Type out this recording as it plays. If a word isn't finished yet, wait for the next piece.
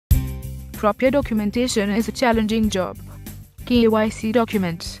Proper documentation is a challenging job. KYC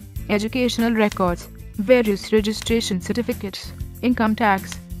documents, educational records, various registration certificates, income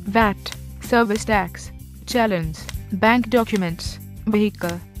tax, VAT, service tax, challands, bank documents,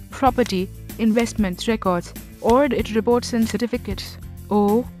 vehicle, property, investment records, audit reports and certificates.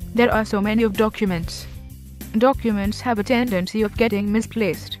 Oh, there are so many of documents. Documents have a tendency of getting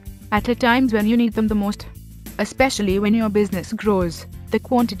misplaced at a times when you need them the most. Especially when your business grows, the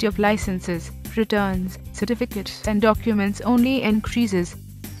quantity of licenses, returns, certificates and documents only increases.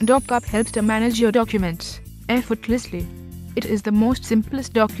 DocUp helps to manage your documents effortlessly. It is the most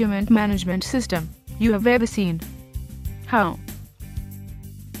simplest document management system you have ever seen. How?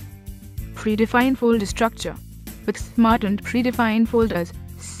 Predefined folder structure. With smart and predefined folders,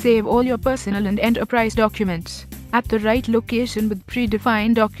 save all your personal and enterprise documents at the right location with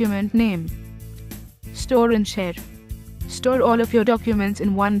predefined document name. Store and share. Store all of your documents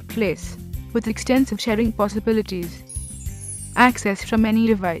in one place with extensive sharing possibilities. Access from any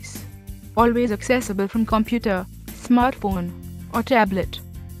device. Always accessible from computer, smartphone, or tablet.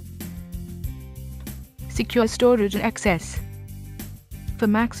 Secure storage and access. For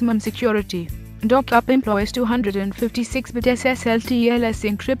maximum security, DocUp employs 256-bit SSL/TLS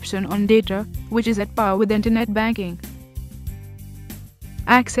encryption on data, which is at par with internet banking.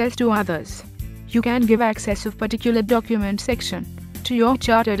 Access to others. You can give access of particular document section to your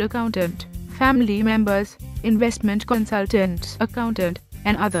chartered accountant, family members, investment consultants, accountant,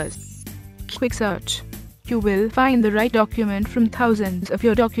 and others. Quick search. You will find the right document from thousands of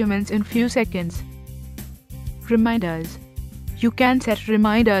your documents in few seconds. Reminders. You can set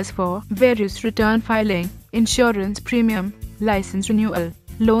reminders for various return filing, insurance premium, license renewal,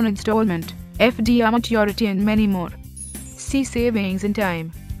 loan installment, FDR maturity and many more. See savings in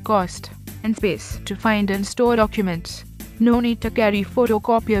time, cost, and space to find and store documents. No need to carry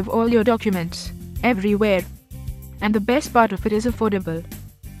photocopy of all your documents everywhere. And the best part of it is affordable.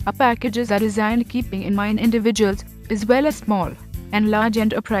 Our packages are designed keeping in mind individuals as well as small and large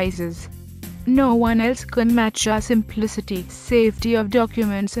enterprises. No one else can match our simplicity, safety of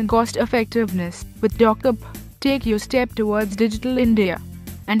documents and cost effectiveness. With DocUp, take your step towards digital India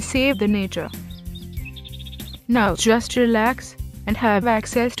and save the nature. Now just relax and have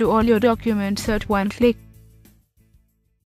access to all your documents at one click.